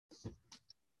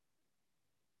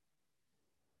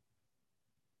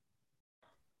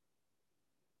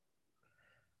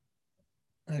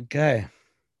Okay.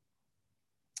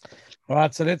 All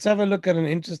right. So let's have a look at an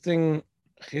interesting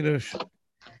chidush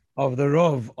of the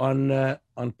Rov on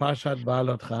Parshat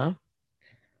Baalotcha,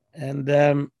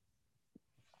 and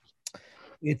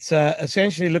it's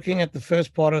essentially looking at the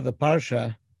first part of the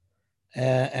parsha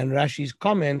and Rashi's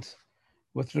comment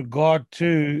with regard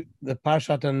to the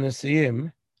Parshat and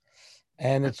Nesiim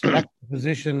and its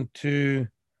juxtaposition to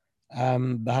the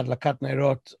Hadlakat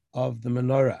Neirot of the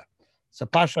menorah. So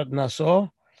Parshat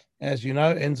Naso, as you know,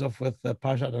 ends off with the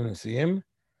Parshat and Nesiim,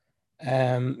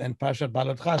 and Parshat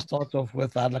Balotcha starts off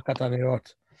with Hadlakat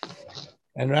Neirot.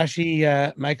 And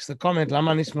Rashi makes the comment,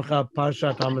 Lama nismecha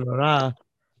Parshat HaMenorah,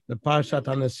 the Parshat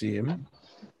HaNesiim.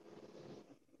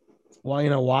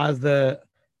 Why is the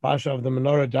Parsha of the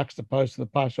menorah juxtaposed to the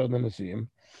Parsha of the Nesiim?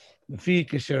 לפי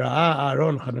כשראה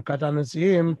אהרון חנוכת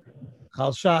הנשיאים,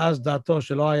 חלשה אז דעתו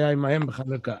שלא היה עמהם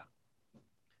בחנוכה.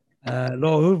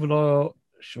 לא הוא ולא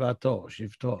שבטו.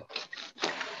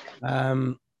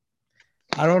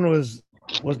 Aaron was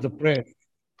depressed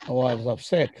or was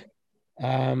upset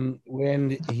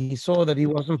when he saw that he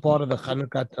wasn't part of the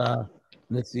Chanukah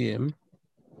Nesiim,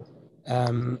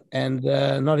 and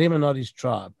not him and not his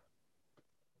tribe.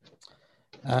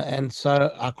 And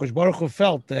so Akash Baruch Hu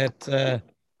felt that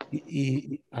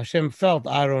Hashem felt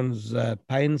Aaron's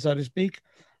pain, so to speak.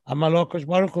 Amar Baruch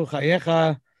Hu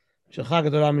chayecha shelcha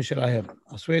gedolah mishelahem.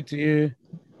 I swear to you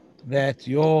that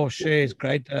your share is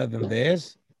greater than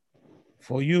theirs,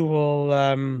 for you will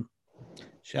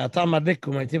she'ata madlik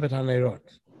u'meitiv et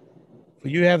haneirot. For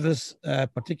you have this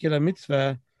particular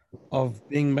mitzvah of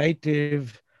being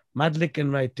meitiv, madlik and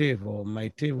meitiv, or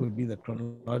meitiv would be the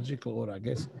chronological order, I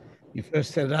guess. You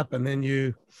first set it up and then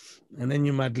you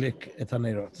madlik et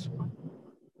haneirot.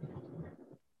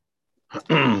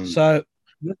 So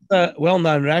this is a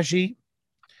well-known Rashi,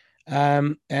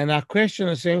 and our question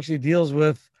essentially deals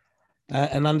with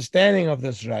an understanding of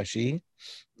this Rashi,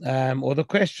 or the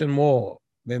question more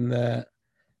than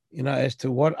as to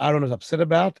what Aaron was upset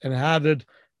about and how did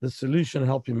the solution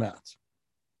help him out.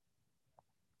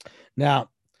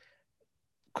 Now,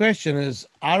 question is,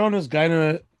 Aaron is going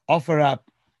to offer up,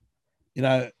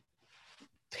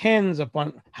 tens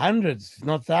upon hundreds, if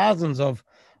not thousands of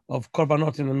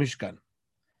korbanot in the Mishkan.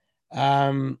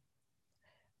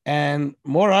 And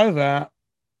moreover,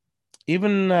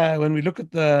 even when we look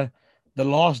at the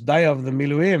last day of the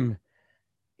Miluim,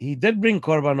 he did bring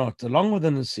korbanot along with the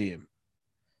Nesiim.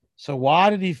 So why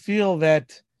did he feel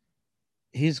that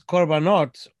his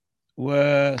korbanot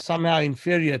were somehow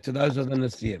inferior to those of the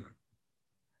Nesiim?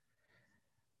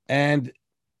 And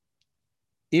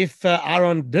if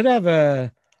Aaron did have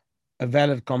a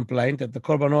valid complaint that the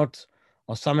korbanot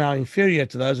are somehow inferior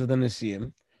to those of the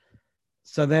Nesiim,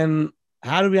 so then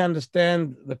how do we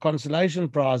understand the consolation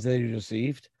prize that he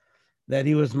received, that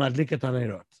he was Madlikat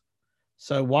Hanerot?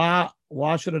 So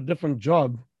why should a different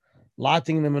job,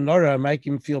 lighting the menorah, make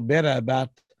him feel better about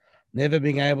never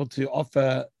being able to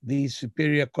offer these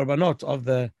superior korbanot of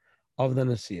the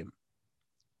Nesiim?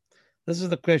 This is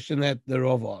the question that the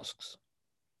Rav asks.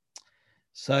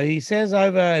 So he says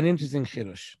over an interesting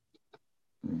chidush,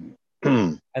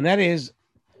 and that is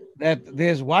that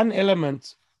there's one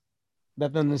element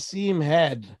that the Nesiim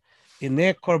had in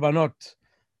their korbanot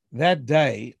that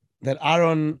day that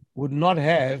Aaron would not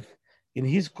have in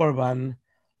his korban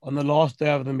on the last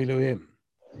day of the Miluim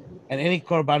and any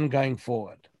korban going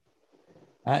forward.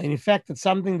 In fact, it's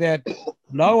something that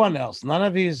no one else, none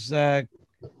of his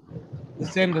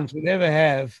descendants would ever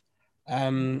have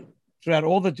throughout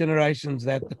all the generations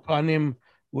that the Kohanim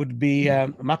would be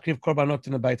makriv korbanot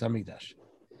in the Beit HaMikdash.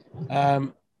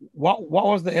 What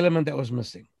was the element that was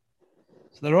missing?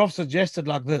 So the Rav suggested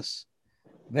like this,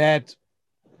 that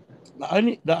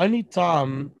the only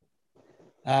time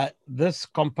this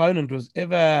component was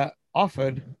ever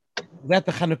offered was at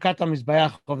the Chanukat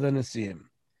HaMizbeach of the Nesiim.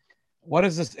 What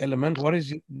is this element? What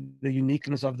is the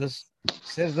uniqueness of this?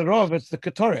 Says the Rav, it's the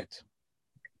Ketoret.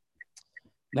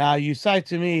 Now you say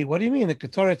to me, what do you mean the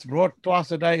Ketoret's brought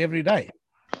twice a day, every day?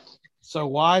 So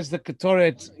why is the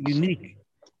Ketoret unique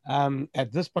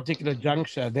at this particular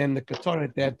juncture than the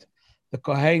Ketoret that the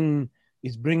Kohen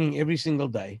is bringing every single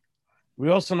day? We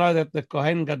also know that the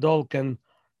Kohen Gadol can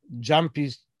jump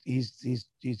his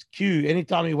queue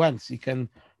anytime he wants. He can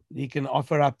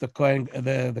offer up the Kohen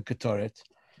the Ketoret.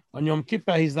 On Yom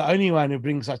Kippur, he's the only one who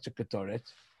brings such a Ketoret.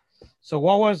 So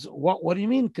what do you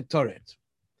mean Ketoret?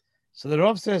 So the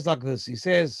Rav says like this. He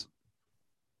says,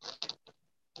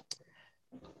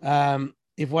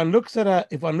 if one looks at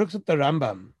the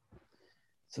Rambam,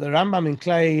 so the Rambam in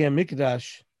Klei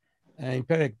Mikdash in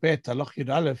Perek Bet Haloch Yud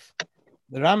Aleph,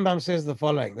 the Rambam says the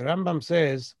following. The Rambam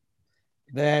says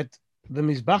that the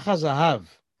Mizbach HaZahav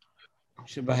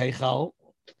Shebaheichal,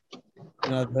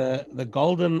 the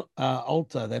golden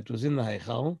altar that was in the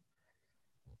Heichal,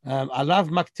 Alav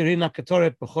Maktirina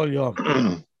Ketoret B'chol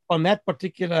Yom. On that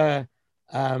particular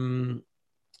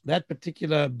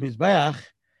Mizbeach,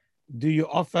 do you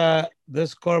offer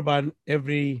this korban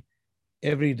every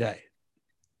day?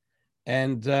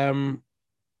 And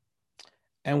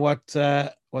what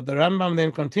the Rambam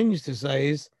then continues to say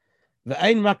is,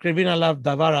 V'ein makrivin alav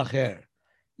davar acher.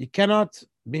 You cannot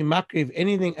be makriv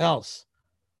anything else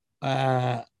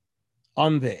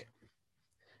on there.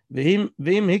 V'im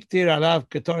hiktir alav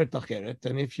ketoret acheret.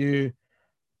 And if you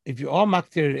are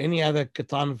maktir any other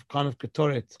kind of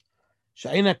ketoret,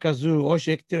 she'ena kazu, or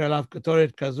she'iktir alav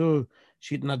ketoret kazu,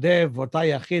 she'itnadev, or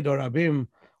yachid, or rabim,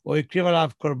 or yikriv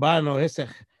alav korban, or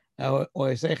hesech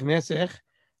nesech,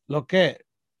 lokeh.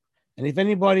 And if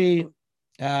anybody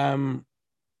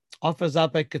offers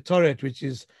up a ketoret which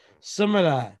is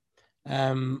similar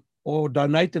or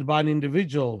donated by an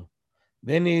individual,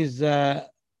 then he's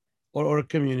or a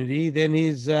community, then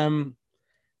he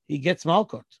gets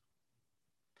malkot.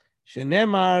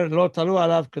 Shenemar lo talu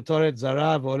alav ketoret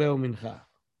zara v'oleu mincha.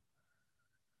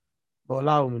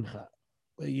 V'olau mincha.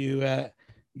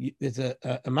 There's a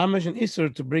mamash and isur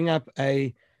to bring up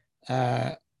an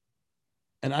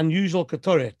unusual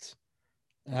ketoret,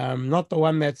 not the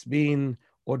one that's been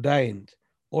ordained,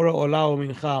 or olau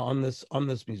mincha on this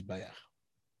mizbeach.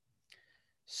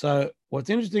 So what's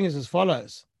interesting is as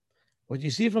follows. What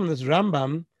you see from this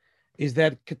Rambam is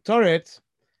that ketoret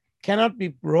cannot be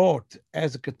brought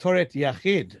as a ketoret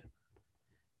yachid.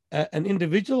 An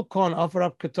individual can't offer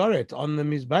up ketoret on the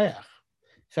mizbeach.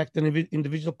 In fact, an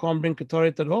individual can't bring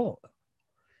ketoret at all.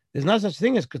 There's no such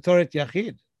thing as ketoret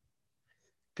yachid.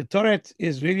 Ketoret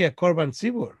is really a korban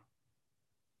tzibur.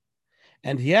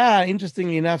 And here,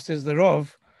 interestingly enough, says the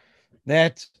Rov,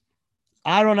 that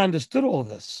Aaron understood all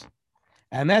this.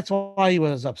 And that's why he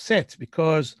was upset,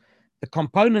 because the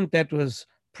component that was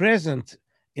present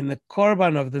in the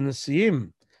korban of the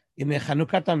Nesiim, in the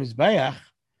Chanukat HaMizbeach,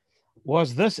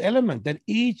 was this element, that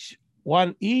each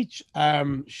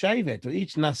shevet, or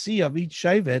each Nasi of each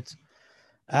shevet,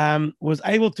 was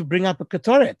able to bring up a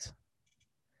ketoret.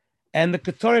 And the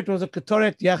ketoret was a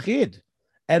ketoret yachid.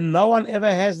 And no one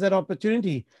ever has that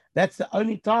opportunity. That's the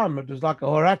only time. It was like a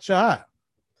horat shah.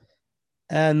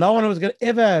 And no one was going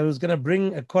to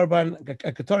bring a korban,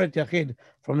 a ketoret yachid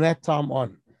from that time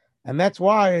on. And that's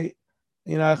why,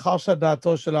 chalsha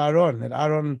da'ato shel Aaron, that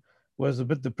Aaron was a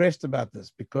bit depressed about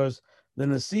this, because the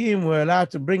Nesiim were allowed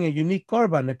to bring a unique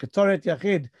korban, a ketoret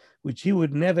yachid, which he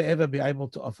would never ever be able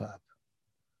to offer up.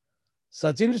 So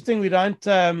it's interesting. We don't,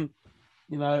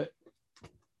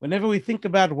 whenever we think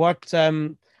about what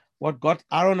got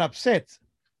Aaron upset,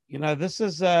 this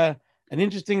is an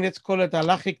interesting, let's call it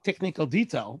halachic technical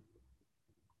detail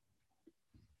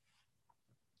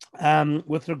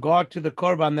with regard to the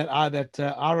korban that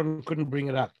Aaron couldn't bring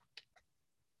it up.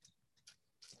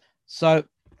 So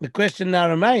the question now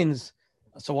remains,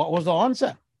 so what was the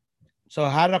answer? So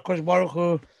how did HaKadosh Baruch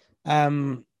Hu,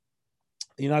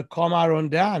 calm Aaron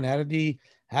down? How did he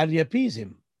appease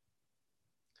him?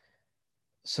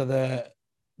 So the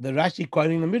Rashi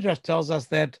quoting the Midrash tells us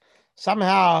that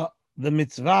somehow the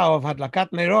mitzvah of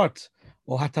Hadlakat Neirot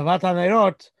or Hatavat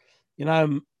HaNeirot,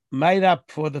 made up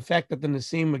for the fact that the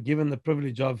Nesiim were given the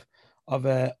privilege of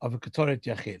a Ketoret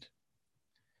Yachid.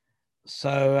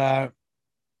 So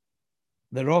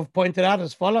the Rav pointed out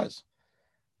as follows.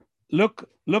 Look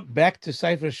back to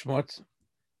Sefer Shmot,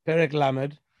 Perek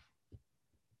Lamed,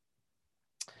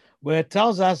 where it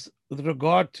tells us with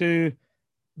regard to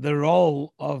the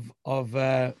role of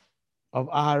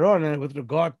Aharon and with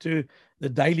regard to the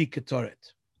daily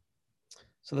ketoret.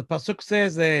 So the pasuk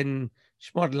says in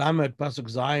Shmot Lamed,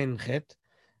 pasuk Zayin Chet,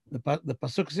 the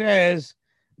pasuk says,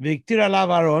 "V'iktir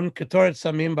alav Aaron ketoret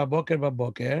samim baboker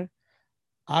baboker."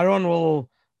 Aaron will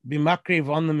be makriv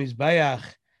on the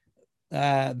mizbeach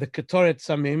the ketoret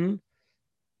samim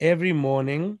every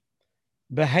morning.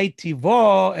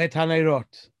 Behetivo et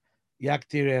haneirot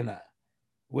yaktirena.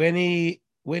 When he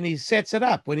sets it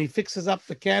up, when he fixes up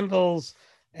the candles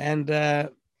and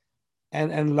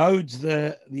loads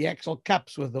the actual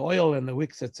cups with the oil and the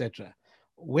wicks, etc.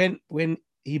 When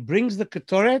he brings the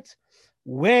ketoret,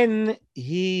 when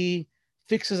he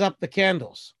fixes up the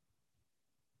candles,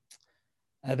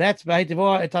 that's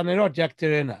b'hetivo et hanerot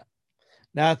yaktirena.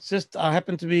 Now it's just I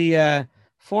happen to be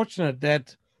fortunate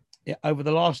that over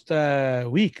the last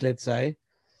week, let's say,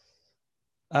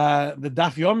 the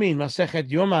Daf Yomi in Masechet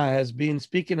Yoma has been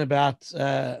speaking about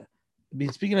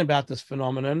this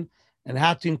phenomenon and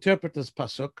how to interpret this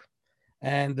pasuk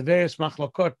and the various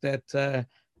machlokot that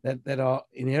that are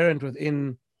inherent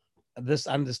within this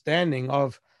understanding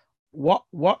of what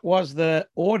was the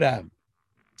order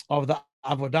of the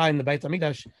avodah in the Beit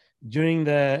Hamikdash during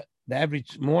the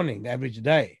average morning, the average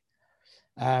day.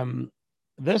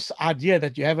 This idea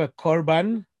that you have a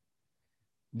korban,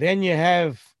 then you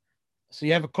have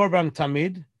a korban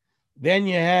tamid, then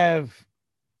you have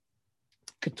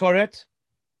ketoret,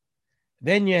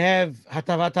 then you have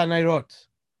hatavat nairot,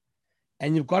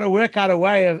 and you've got to work out a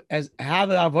way of as how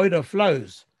the avodah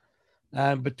flows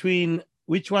between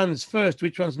which one's first,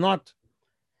 which one's not.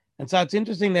 And so it's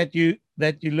interesting that you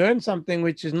learn something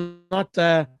which is not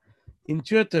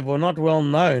intuitive or not well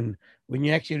known when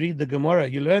you actually read the Gemara.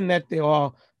 You learn that there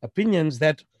are opinions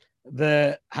that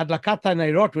the Hadlakat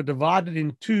Nairot were divided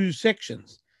in two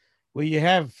sections, where you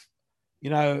have,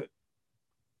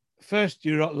 first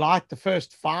you light the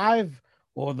first 5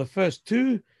 or the first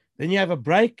 2, then you have a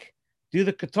break, do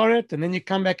the Ketoret, and then you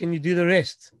come back and you do the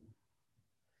rest.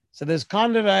 So there's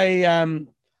kind of an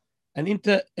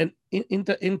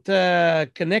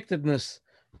interconnectedness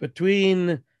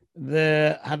between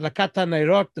the Hadlakat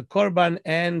Nairot, the Korban,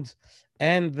 and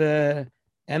the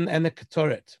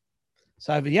Ketoret.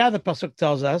 So over here the pasuk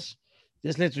tells us,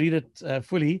 just let's read it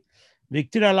fully.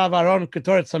 V'iktir alav Aaron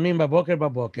Ketoret samim baboker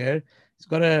baboker. It's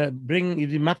got to bring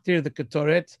Maktir the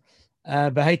Ketoret,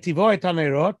 Behetivo et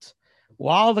Nairot.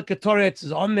 While the Ketoret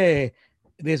is on there,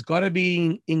 there's got to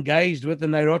be engaged with the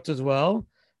Nairot as well.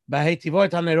 Behetivo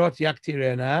et Nairot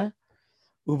yaktirena.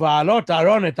 Uva'alot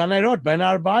Aaron et Nairot ben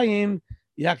arbaim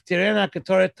yaktirena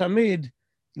Ketoret tamid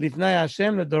lifnei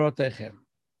Hashem ledorotechem.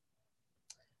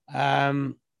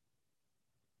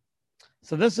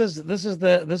 So this is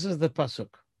the pasuk.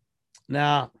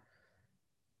 Now,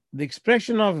 the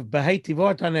expression of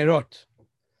Beheitivot Hanerot,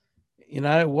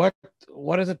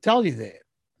 what does it tell you there?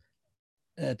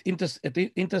 It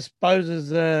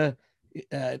interposes,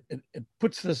 it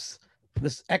puts this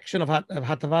action of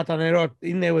Hatavat Hanerot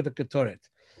in there with the Ketoret.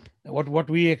 What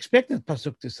we expected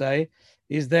pasuk to say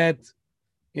is that,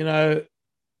 that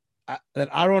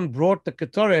Aaron brought the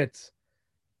Ketoret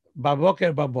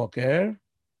baboker,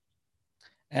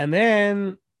 and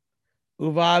then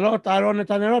Uva'alot Aaron et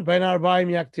Hanerot ben arbaim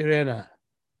yaktirena.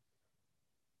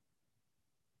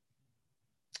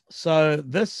 So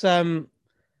this, when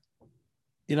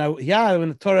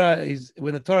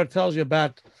the Torah tells you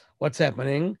about what's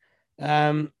happening,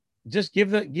 just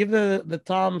give the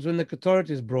times when the Ketoret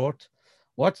is brought.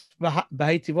 What's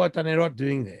Beheitivot Hanerot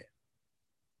doing there?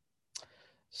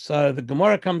 So the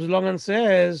Gemara comes along and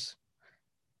says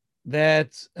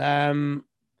that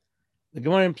the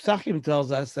Gemara in Pesachim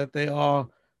tells us that there are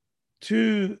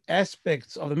 2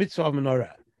 aspects of the mitzvah of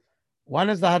menorah. One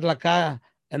is the hadlaka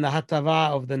and the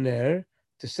hatava of the ner,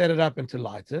 to set it up and to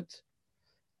light it.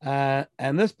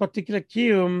 And this particular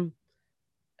kiyum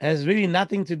has really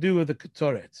nothing to do with the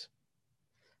ketoret.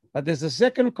 But there's a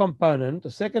second component,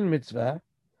 a second mitzvah,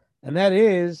 and that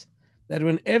is that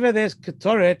whenever there's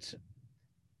ketoret,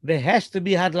 there has to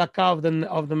be hadlaka of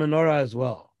the menorah as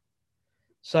well.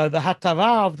 So the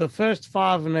hatava of the first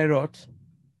 5 nerot,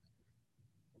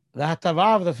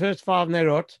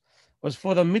 was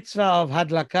for the mitzvah of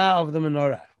hadlaka of the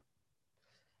menorah,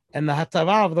 and the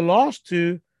hatava of the last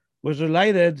 2 was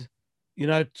related,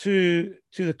 to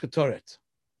the ketoret.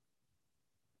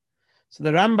 So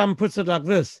the Rambam puts it like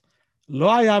this: Lo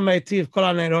haya meitiv kol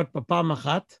hanerot b'pam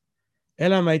achat,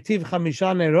 ela meitiv 5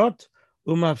 nerot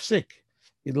umafsik.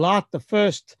 He'd light the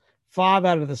first 5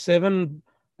 out of the 7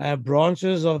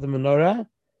 branches of the menorah,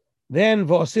 then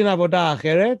ועושים עבודה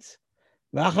אחרת,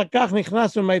 ואחר כך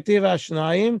נכנס ומיטיב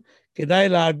השניים כדי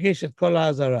להרגיש את כל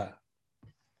האזהרה.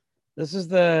 This is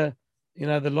the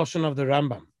Lashon of the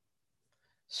Rambam.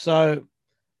 So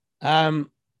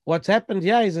what's happened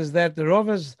here is that the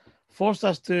Rovers forced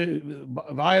us to,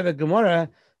 via the Gemara,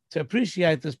 to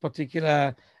appreciate this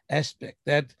particular aspect,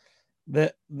 that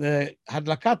the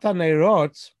Hadlakat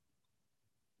Neirot,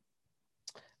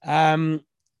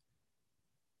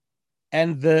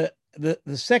 and the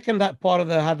second part of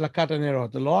the Hadlakat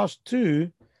Nerot, the last 2,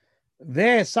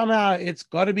 there somehow it's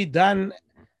got to be done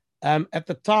at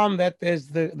the time that there's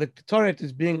the Ketoret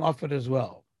is being offered as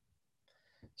well.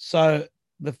 So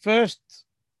the first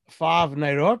 5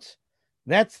 Nerot,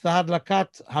 that's the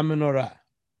Hadlakat HaMenorah.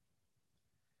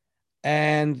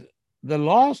 And the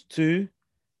last 2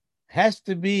 has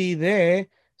to be there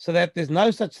so that there's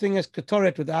no such thing as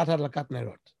Ketoret without Hadlakat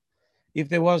Nerot. If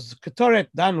there was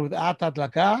Ketoret done without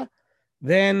Hadlaka,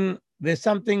 then there's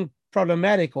something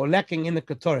problematic or lacking in the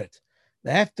Ketoret.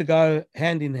 They have to go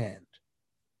hand in hand.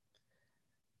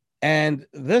 And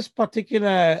this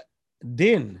particular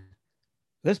din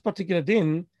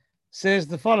says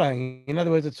the following. In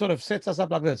other words, it sort of sets us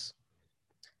up like this.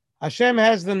 Hashem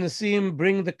has the Nisim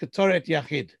bring the Ketoret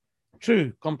Yachid.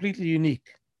 True, completely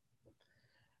unique.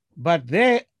 But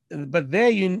their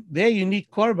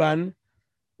unique Korban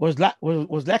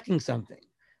was lacking something.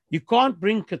 You can't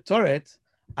bring Ketoret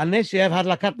unless you have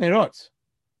Hadlakat Nerot.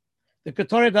 The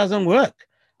Ketoret doesn't work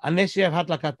unless you have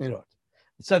Hadlakat Nerot.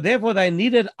 So therefore they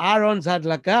needed Aaron's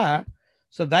Hadlakah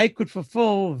so they could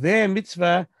fulfill their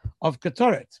mitzvah of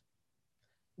Ketoret.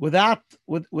 Without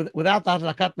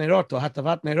Hadlakat Nerot or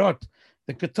Hatavat Nerot,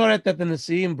 the Ketoret that the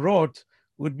Nesiim brought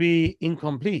would be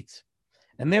incomplete.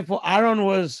 And therefore Aaron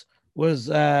was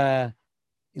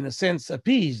in a sense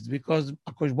appeased because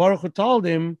HaKadosh Baruch Hu told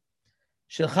him,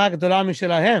 Shelcha Gedolah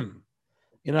Mishelahem,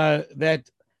 that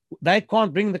they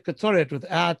can't bring the Ketoret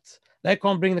without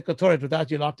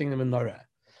you lighting the menorah.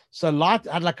 So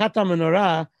Hadlakat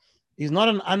menorah is not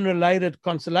an unrelated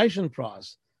consolation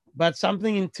prize, but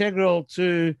something integral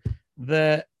to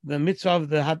the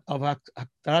mitzvah of Hatarat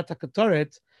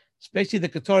HaKetoret, especially the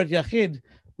Ketoret Yachid,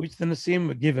 which the Nesiim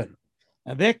were given.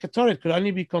 And their Ketoret could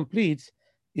only be complete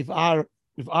if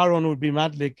Aaron would be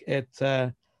madlik at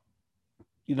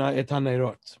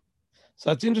Hanerot.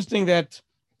 So it's interesting that,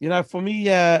 for me,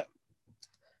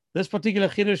 this particular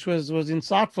Chiddush was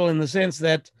insightful in the sense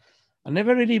that I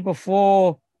never really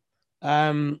before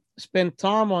spent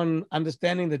time on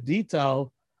understanding the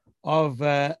detail of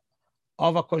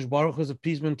HaKadosh Baruch Hu's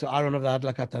appeasement to Aaron of the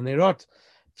Hadlakat HaNerot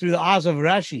through the eyes of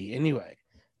Rashi, anyway.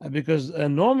 Because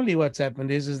normally what's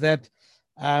happened is that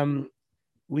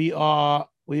we are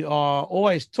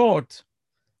always taught,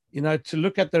 to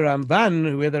look at the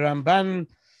Ramban, where the Ramban,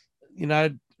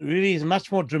 really is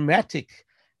much more dramatic,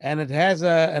 and it has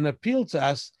an appeal to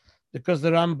us because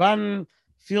the Ramban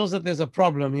feels that there's a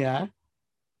problem here,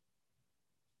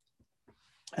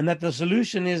 and that the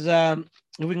solution is,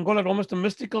 we can call it almost a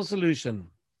mystical solution,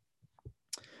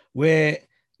 where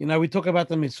we talk about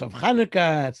the mitzvah of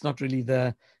Chanukah. It's not really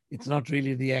the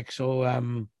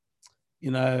actual,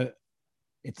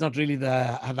 it's not really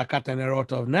the Hadlakat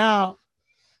HaNerot of now,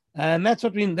 and that's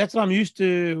what I'm used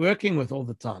to working with all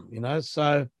the time.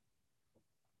 So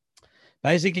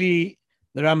basically,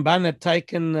 the Ramban had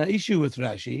taken issue with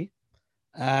Rashi.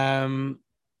 The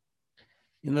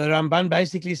Ramban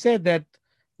basically said that,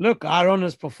 look, Aaron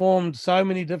has performed so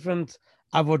many different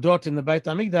avodot in the Beit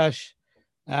HaMikdash,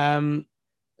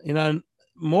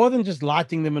 more than just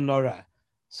lighting the menorah.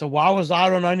 So why was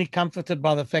Aaron only comforted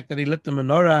by the fact that he lit the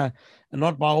menorah and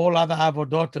not by all other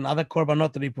avodot and other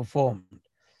korbanot that he performed?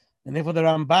 And therefore the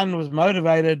Ramban was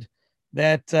motivated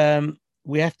that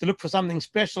we have to look for something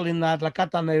special in the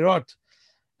Hadlakat HaNerot.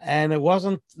 And it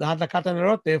wasn't the Hadlakat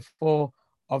HaNerot, therefore,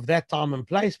 of that time and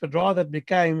place, but rather it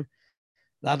became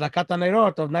the Hadlakat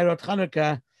HaNerot of Nerot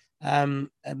Chanukah, and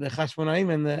the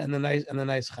Chashmonaim and the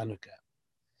Neis Chanukah.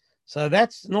 So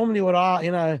that's normally what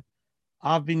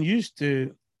I've been used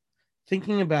to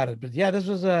thinking about it. But yeah, this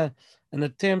was an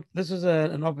attempt. This was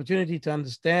an opportunity to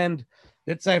understand,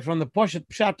 let's say, from the Poshet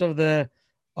Pshat of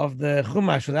the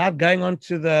Chumash, without going on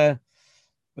to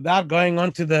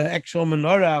the actual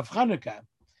menorah of Chanukah.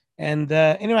 And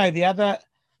anyway, there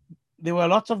were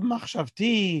lots of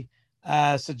machshavti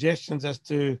suggestions as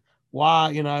to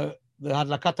why the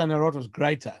Hadlakat HaNerot was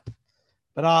greater.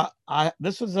 But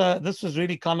this was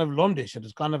really kind of lomdish. It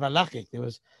was kind of halachic. There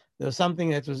was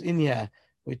something that was in here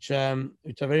which I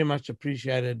very much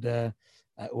appreciated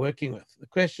working with. The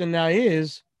question now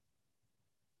is,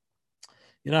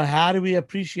 how do we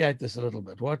appreciate this a little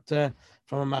bit? What from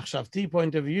a machshavti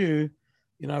point of view,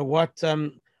 what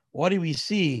do we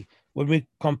see when we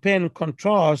compare and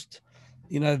contrast,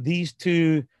 these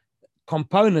two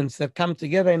components that come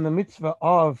together in the mitzvah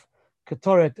of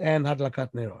Ketoret and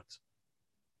Hadlakat Nerot?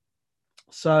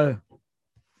 So,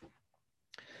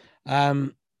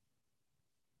 the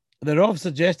Rav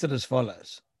suggested as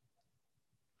follows.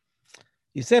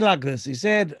 He said like this. He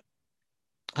said,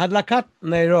 Hadlakat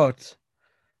Nerot,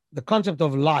 the concept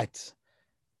of light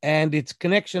and its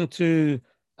connection to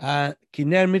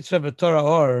Kiner Mitzvah B'Torah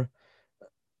Or,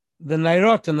 the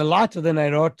Nerot and the light of the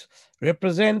Nerot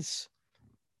represents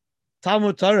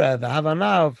Talmud Torah, the Havana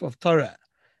of Torah,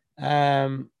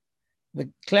 the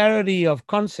clarity of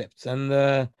concepts and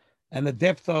the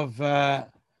depth of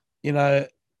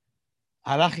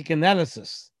halachic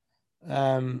analysis.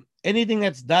 Anything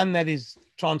that's done that is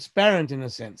transparent in a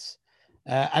sense,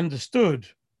 understood.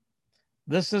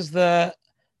 This is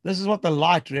what the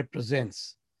light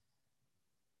represents.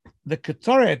 The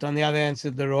Ketoret, on the other hand,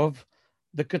 said the Rav,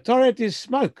 the Ketoret is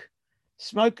smoke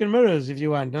and mirrors, if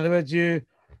you want. In other words, you're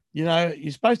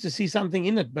supposed to see something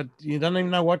in it, but you don't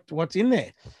even know what's in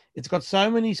there. it's got so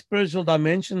many spiritual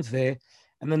dimensions there,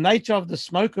 and the nature of the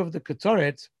smoke of the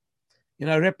Ketoret,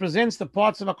 represents the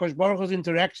parts of HaKadosh Baruch Hu's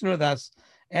interaction with us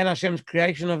and Hashem's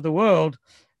creation of the world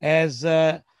as,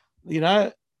 the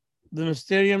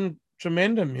Mysterium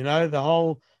Tremendum, the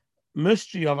whole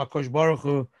mystery of HaKadosh Baruch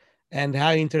Hu and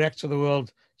how he interacts with the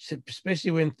world,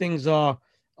 especially when things are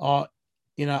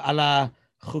ala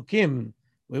chukim,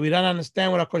 where we don't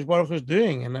understand what HaKadosh Baruch Hu is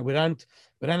doing, and we don't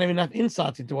have enough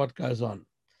insight into what goes on.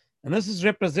 And this is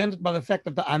represented by the fact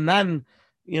that the Anan,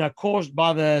 caused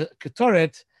by the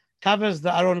Ketoret, covers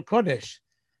the Aron Kodesh.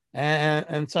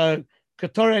 And so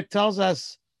Ketoret tells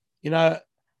us,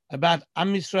 about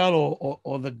Am Yisrael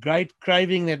or the great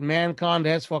craving that mankind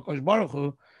has for HaKadosh Baruch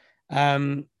Hu.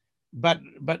 But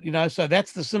so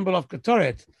that's the symbol of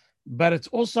Ketoret. But it's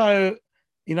also,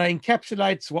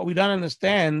 encapsulates what we don't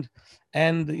understand,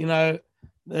 and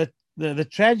the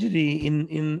tragedy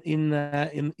in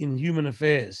human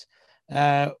affairs,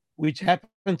 which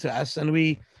happen to us, and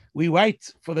we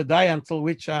wait for the day until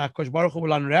which HaKadosh Baruch Hu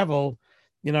will unravel,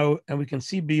 and we can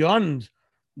see beyond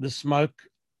the smoke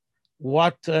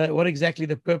what exactly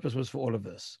the purpose was for all of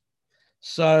this.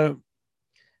 So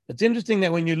it's interesting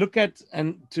that when you look at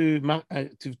and to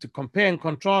compare and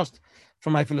contrast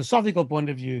from a philosophical point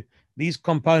of view these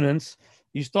components,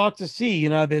 you start to see,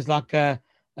 there's like a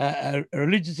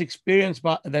religious experience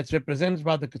that's represented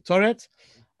by the Ketoret,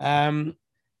 and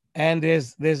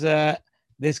there's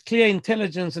clear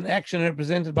intelligence and action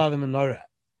represented by the menorah.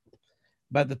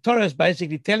 But the Torah is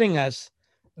basically telling us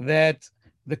that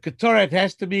the Ketoret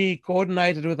has to be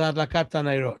coordinated with Adlakat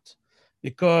HaNeirot,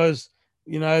 because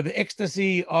the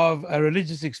ecstasy of a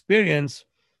religious experience,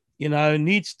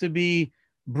 needs to be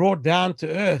brought down to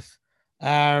earth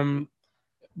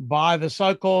by the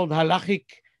so-called halachic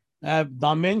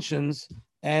dimensions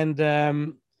and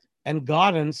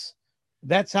guidance.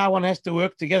 That's how one has to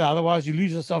work together. Otherwise, you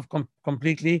lose yourself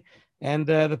completely, and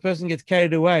the person gets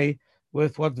carried away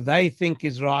with what they think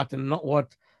is right and not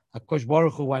what HaKadosh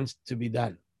Baruch Hu wants to be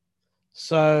done.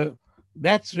 So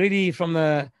that's really from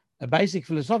a basic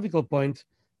philosophical point.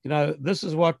 This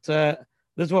is what's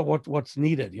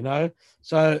needed.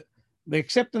 So the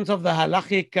acceptance of the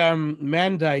halachic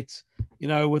mandate,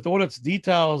 with all its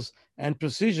details and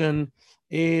precision,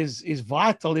 is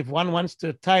vital if one wants to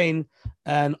attain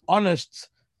an honest,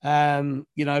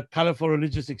 colorful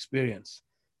religious experience.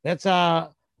 That's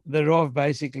how the Rav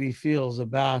basically feels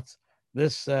about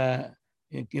this,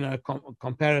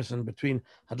 comparison between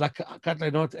Hadlakat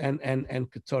HaNeirot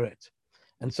and Ketoret.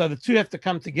 And so the two have to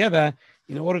come together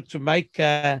in order to make,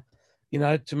 to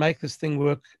make this thing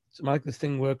work,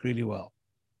 really well.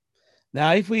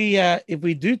 Now, if we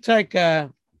do take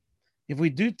the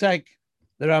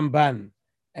Ramban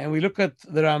and we look at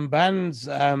the Ramban's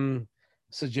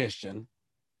suggestion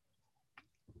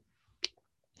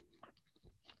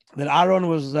that Aaron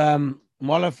was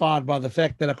mollified by the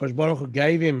fact that HaKadosh Baruch Hu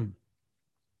gave him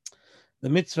the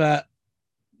mitzvah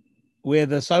where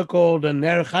the so-called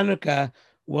Ner Chanukah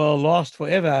will last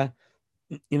forever,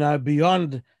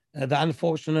 beyond the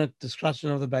unfortunate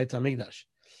destruction of the Beit HaMikdash.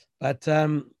 But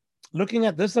looking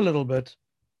at this a little bit,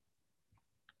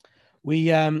 we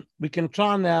can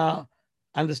try now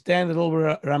understand a little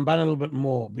bit Ramban a little bit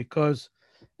more, because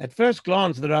at first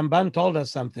glance the Ramban told us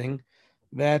something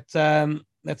that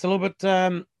that's a little bit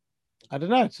I don't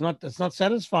know. It's not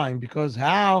satisfying, because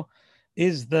how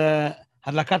is the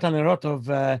Hadlakat HaNeirot of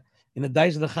in the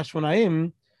days of the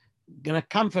Chashmonaim going to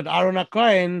comfort Aaron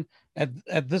HaKohen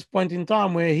at this point in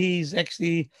time where he's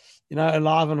actually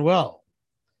alive and well?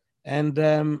 And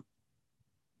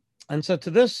so to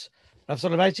this, Rav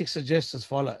Soloveitchik suggests as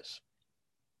follows.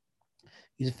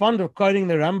 He's fond of quoting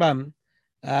the Rambam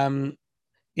in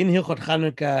Hilchot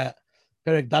Chanukah,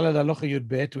 Perek Daled Halacha Yud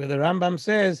Bet, where the Rambam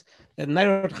says that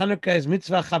Neirot Chanukah is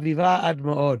mitzvah chaviva ad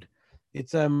mo'od.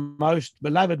 It's a most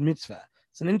beloved mitzvah.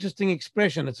 It's an interesting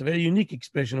expression. It's a very unique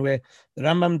expression where the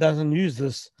Rambam doesn't use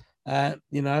this,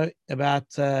 about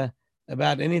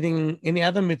anything, any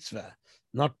other mitzvah,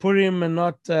 not Purim and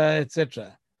not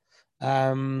etc.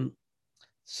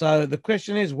 So the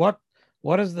question is, what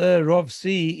does the Rav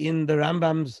see in the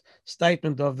Rambam's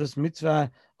statement of this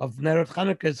mitzvah of Neirot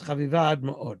Chanukah is chaviva ad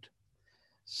mo'od?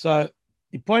 So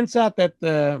he points out that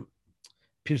the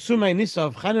Pirsumei Nisa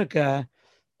of Chanukah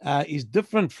is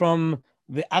different from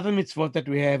the other mitzvot that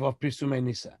we have of Pirsumei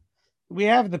Nisa. We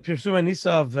have the Pirsumei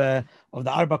Nisa of the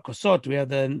Arba Kosot. We have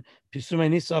the Pirsumei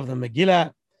Nisa of the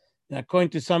Megillah. According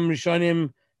to some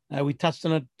Rishonim, we touched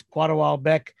on it quite a while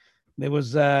back. There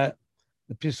was the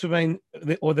Pirsumei,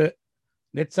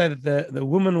 let's say that the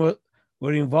women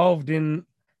were involved in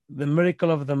the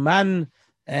miracle of the man,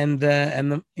 and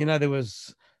there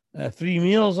was three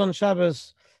meals on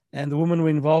Shabbos, and the women were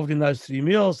involved in those three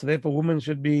meals. So therefore, women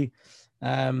should be,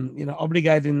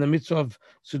 obligated in the mitzvah of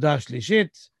Sudash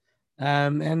Lishit.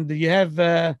 And you have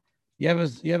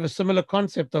a similar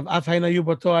concept of Afhaina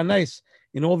Yubato Anais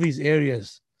in all these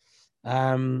areas.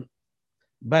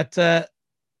 But the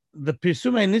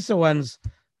Pirsumei Nisa ones,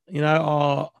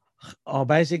 are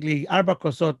basically Arba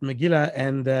Kosot, Megillah,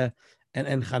 and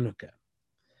Chanukah.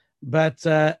 But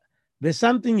there's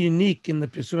something unique in the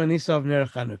Pirsumei Nisa of Ner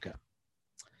Chanukah.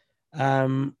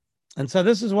 And so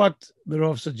this is what the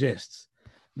Rav suggests,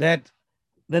 that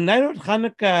the Nerot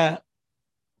Chanukah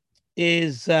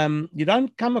is, you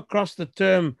don't come across the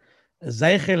term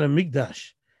Zeichel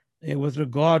Mikdash with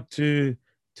regard to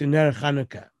Ner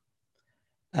Chanukah.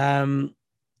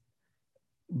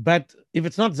 But if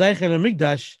it's not Zeichel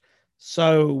Mikdash,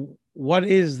 so what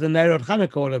is the Nerot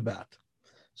Chanukah all about?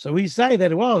 So we say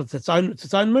that, well, it's its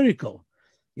own miracle.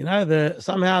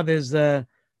 Somehow there's the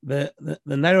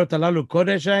Nerot Alalu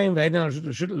Kodeshaim,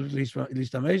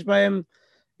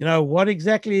 what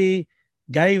exactly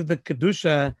gave the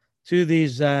Kedusha to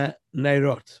these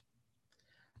Nerot?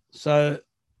 So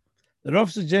the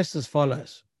Rav suggests as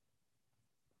follows.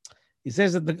 He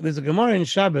says that there's a Gemara in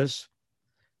Shabbos,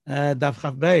 Daf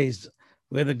Chav Beis,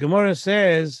 where the Gemara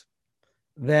says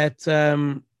that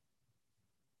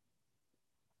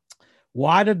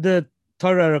why did the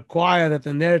Torah require that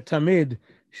the Ner Tamid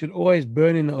should always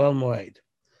burn in the Oel Moed?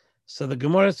 So the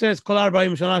Gemara says, Kol 40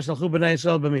 shana shalchu b'nei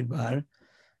Yisrael b'midbar.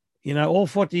 All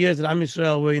 40 years that Am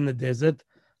Yisrael were in the desert,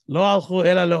 lo alchu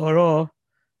ela le'oro.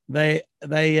 They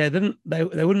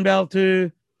wouldn't be able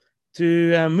to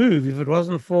move if it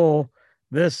wasn't for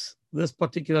this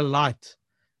particular light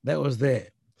that was there.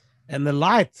 And the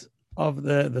light of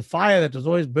the fire that was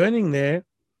always burning there,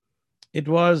 it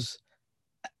was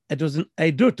an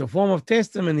edut, a form of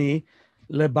testimony,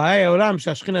 leba'ei olam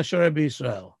shashchina shoreh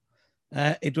b'Yisrael.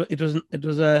 It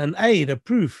was an aid, a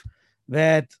proof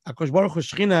that HaKadosh Baruch Hu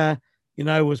Shechina,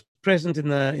 was present in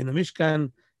the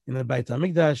Mishkan, in the Beit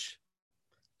HaMikdash,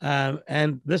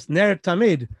 and this Ner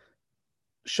Tamid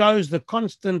shows the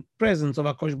constant presence of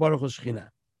HaKadosh Baruch Hu Shechina.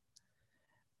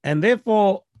 And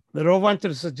therefore, the Rav wanted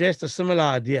to suggest a similar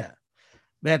idea,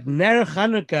 that Ner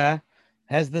Chanukah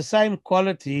has the same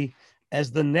quality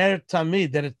as the Ner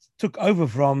Tamid that it took over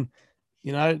from,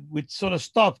 which sort of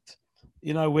stopped,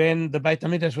 when the Beit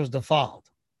HaMikdash was defiled.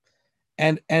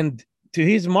 And to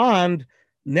his mind,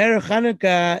 Ner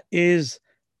Chanukah is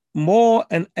more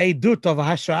an edut of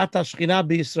Hashra'at HaShechina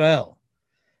b'Yisrael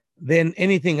than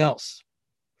anything else.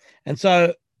 And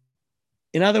so,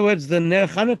 in other words, the Ner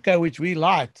Chanukah, which we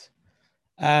light,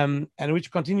 and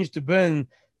which continues to burn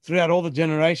throughout all the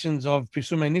generations of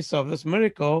Pirsumei Nisa, of this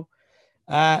miracle,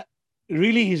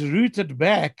 really is rooted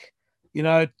back,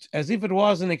 as if it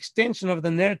was an extension of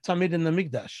the Ner Tamid in the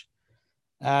Mikdash.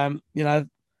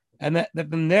 And that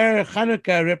the Ner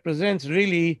Chanukah represents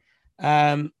really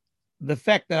the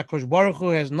fact that HaKadosh Baruch Hu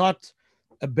has not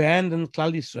abandoned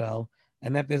Klal Yisrael,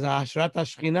 and that there's a Hashrat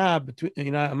HaShechina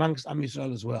between, amongst Am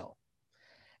Yisrael as well.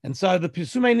 And so the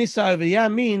Pirsumei Nisa over here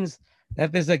means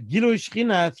that there's a Gilui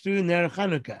Shechina through Ner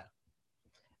Chanukah.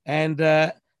 And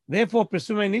therefore,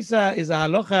 Pirsumei Nisa is a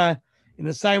halacha in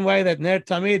the same way that Ner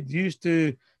Tamid used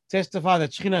to testify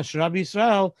that Shechina Shra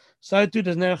b'Yisrael, so too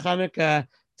does Ner Chanukah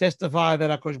testify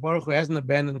that HaKadosh Baruch Hu hasn't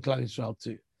abandoned Klal Yisrael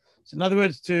too. So in other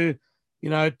words, to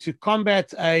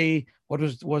combat what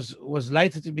was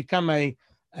later to become a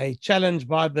challenge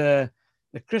by the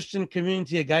Christian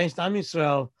community against Am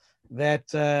Yisrael,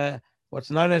 that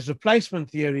what's known as replacement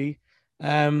theory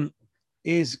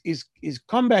is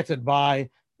combated by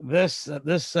this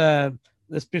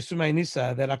Pirsumei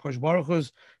Nisa, that HaKadosh Baruch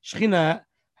Hu's Shechina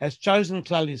has chosen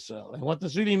Klal Yisrael. And what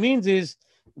this really means is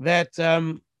that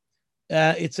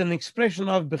it's an expression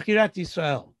of Bechirat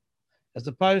Yisrael, as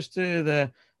opposed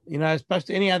to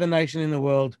any other nation in the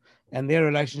world and their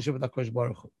relationship with HaKadosh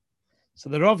Baruch Hu. So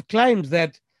the Rav claims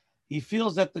that he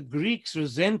feels that the Greeks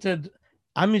resented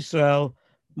Am Yisrael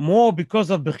more because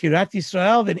of Bechirat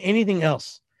Yisrael than anything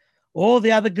else. All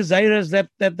the other gezeiras that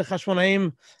the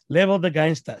Chashmonaim leveled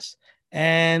against us,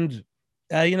 and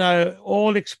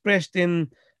all expressed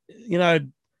in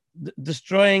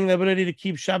destroying the ability to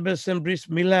keep Shabbos and Bris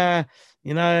Milah,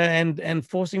 and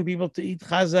forcing people to eat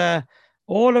chaza.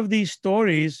 All of these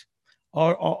stories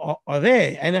are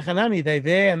there. They're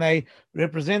there, and they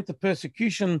represent the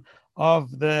persecution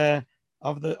of the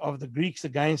Greeks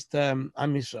against Am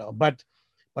Yisrael. But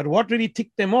what really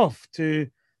ticked them off to,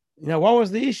 what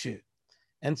was the issue?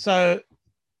 And so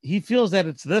he feels that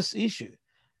it's this issue,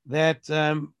 that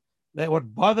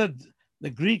what bothered the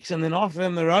Greeks and then after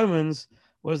them the Romans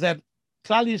was that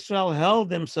Klal Yisrael held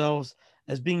themselves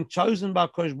as being chosen by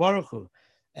Kosh Baruch Hu.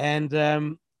 And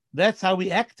that's how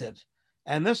we acted.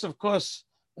 And this, of course,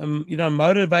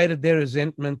 motivated their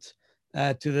resentment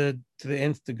to the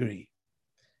nth degree.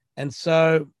 And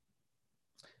so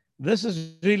this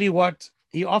is really what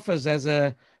he offers as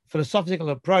a philosophical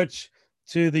approach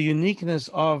to the uniqueness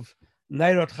of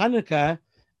Neirot Hanukkah,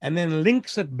 and then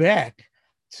links it back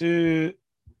to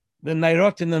the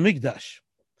Neirot in the Mikdash.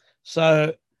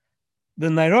 So the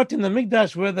Neirot in the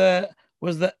Mikdash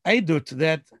was the Eidut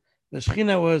that the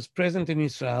Shekhinah was present in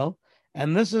Israel,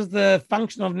 and this is the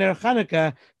function of Ner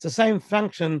Hanukkah. It's the same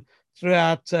function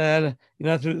throughout, through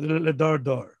the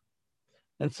Dor.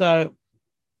 And so,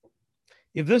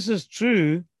 if this is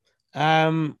true,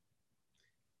 it's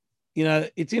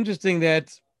interesting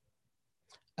that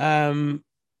Ner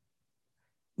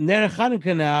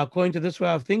Hanukkah now, according to this way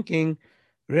of thinking,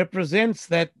 represents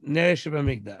that Ner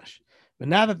Shebamikdash. But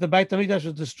now that the Beit HaMikdash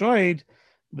was destroyed,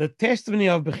 the testimony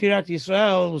of Bechirat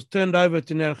Yisrael was turned over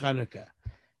to Ner Hanukkah.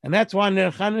 And that's why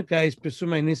Ner Hanukkah is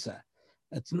Pesumei Nisa.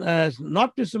 It's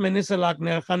not Pesumei Nisa like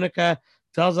Ner Hanukkah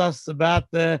tells us about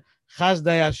the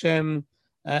Chazdei Hashem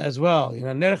as well.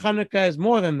 Ner Hanukkah is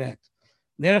more than that.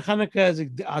 Ner Hanukkah is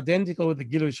identical with the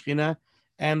Gilui Shechina,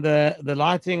 and the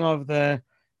lighting of the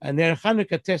Ner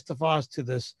Hanukkah testifies to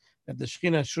this, that the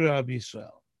Shechina Shura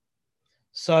B'Yisrael.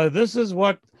 So this is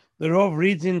what the Rav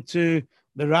reads into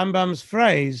the Rambam's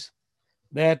phrase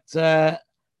that the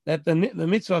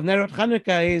mitzvah of Nerot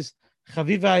Hanukkah is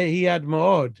Chaviva Hiyad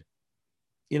Mo'od,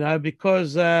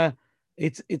 because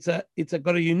it's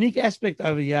got a unique aspect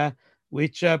over here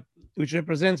which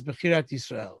represents Bechirat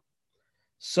Yisrael.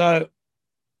 So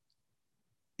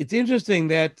it's interesting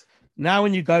that now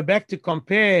when you go back to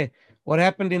compare what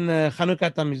happened in the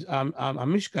Chanukah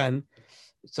Mishkan,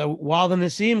 so while the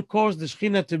Nesiim caused the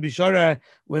Shekhinah to be Shora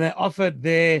when they offered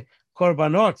their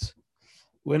korbanot,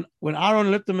 when Aaron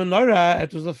lit the menorah,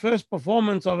 it was the first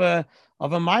performance of a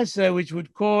Maaseh which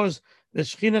would cause the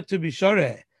Shekhinah to be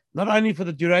Shora, not only for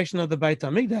the duration of the Beit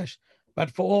HaMikdash,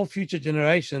 but for all future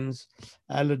generations,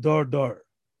 L'dor Dor.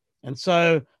 And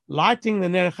so lighting the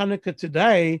Ner Hanukkah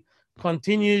today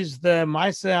continues the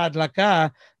Maaseh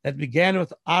Adlaka that began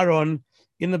with Aaron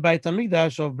in the Beit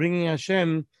HaMikdash of bringing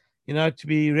Hashem, to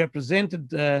be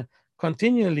represented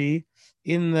continually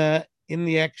in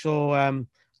the actual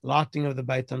lighting of the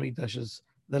Beit HaMikdash,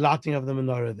 the lighting of the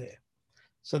menorah there.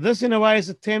 So this, in a way, is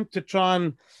an attempt to try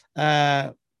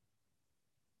and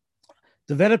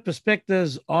develop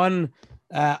perspectives on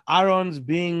Aaron's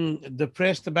being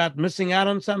depressed about missing out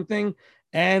on something,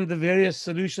 and the various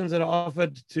solutions that are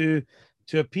offered to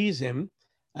appease him.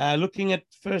 Looking at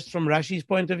first from Rashi's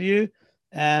point of view,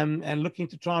 and looking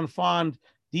to try and find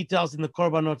details in the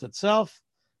Korbanot itself.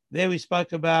 There we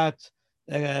spoke about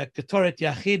Ketoret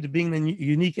Yachid being the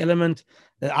unique element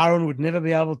that Aaron would never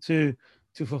be able to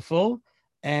fulfill.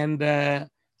 And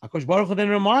HaKadosh Baruch Hu then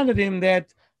reminded him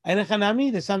that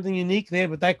there's something unique there,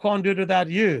 but they can't do it without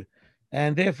you.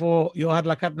 And therefore, your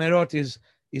Hadlakat Nerot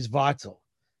is vital.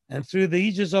 And through the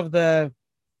aegis of the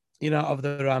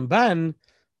Ramban,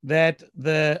 that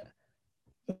the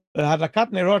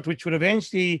Hadlakat Nerot, which would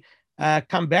eventually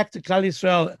come back to Klal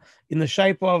Yisrael in the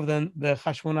shape of the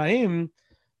Chashmonaim,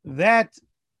 that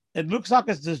it looks like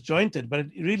it's disjointed, but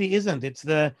it really isn't. It's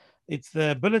the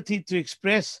ability to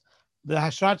express the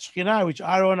Hashrat Shekhinah, which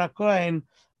Aaron HaKohen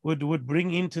would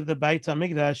bring into the Beit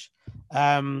HaMikdash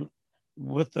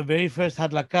with the very first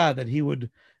Hadlakah that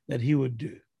he would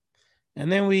do.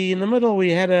 And then in the middle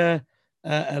we had a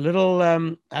little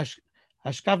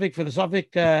hashkafic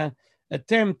philosophic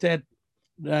attempt at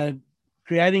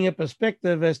creating a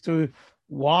perspective as to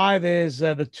why there's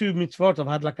the two mitzvot of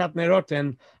Hadlakat Nerot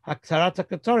and Haktarat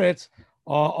HaKetoret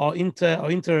are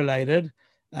interrelated.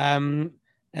 And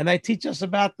they teach us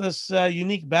about this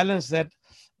unique balance that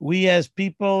we as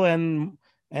people and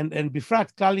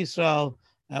Bifrat Klal Yisrael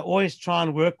always try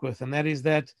and work with. And that is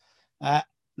that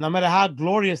no matter how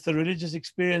glorious the religious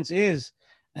experience is,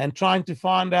 and trying to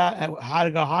find out how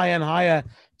to go higher and higher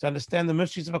to understand the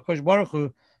mysteries of HaKadosh Baruch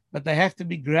Hu, but they have to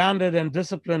be grounded and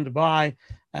disciplined by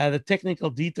the technical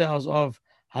details of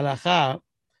halacha,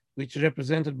 which is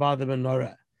represented by the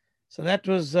menorah. So that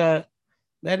was that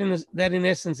in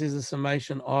essence is the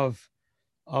summation of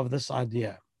this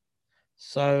idea.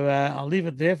 So I'll leave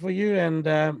it there for you, and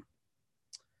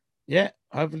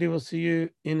hopefully we'll see you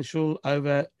in shul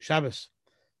over Shabbos.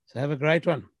 So have a great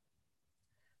one.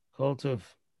 Kol tov.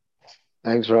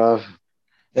 Thanks, Rav.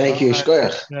 Thank you.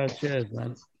 Shkoyach. Cheers,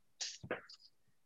 man.